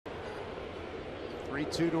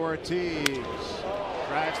3-2 to Ortiz.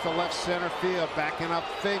 Drives to left center field, backing up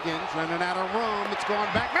Figgins, running out of room. It's going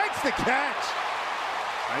back, makes the catch.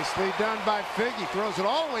 Nicely done by Figgy. Throws it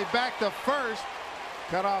all the way back to first.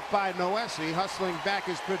 Cut off by Noesi. Hustling back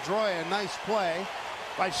is Pedroia. Nice play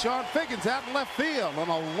by Sean Figgins out in left field on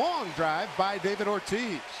a long drive by David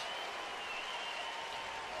Ortiz.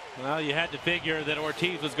 Well, you had to figure that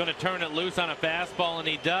Ortiz was going to turn it loose on a fastball, and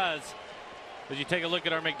he does. As you take a look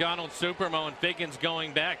at our McDonald's Supermo and Figgins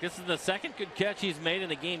going back, this is the second good catch he's made in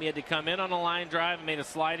the game. He had to come in on a line drive and made a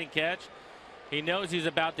sliding catch. He knows he's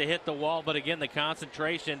about to hit the wall, but again, the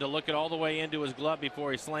concentration to look it all the way into his glove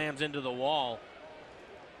before he slams into the wall.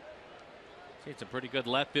 See, it's a pretty good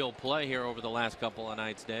left field play here over the last couple of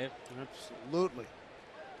nights, Dave. Absolutely.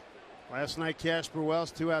 Last night, Casper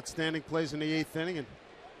Wells, 2 outstanding plays in the 8th inning, and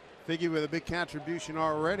Figgy with a big contribution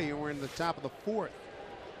already, and we're in the top of the 4th.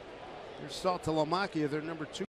 Here's Saltalamacchia, their number 2.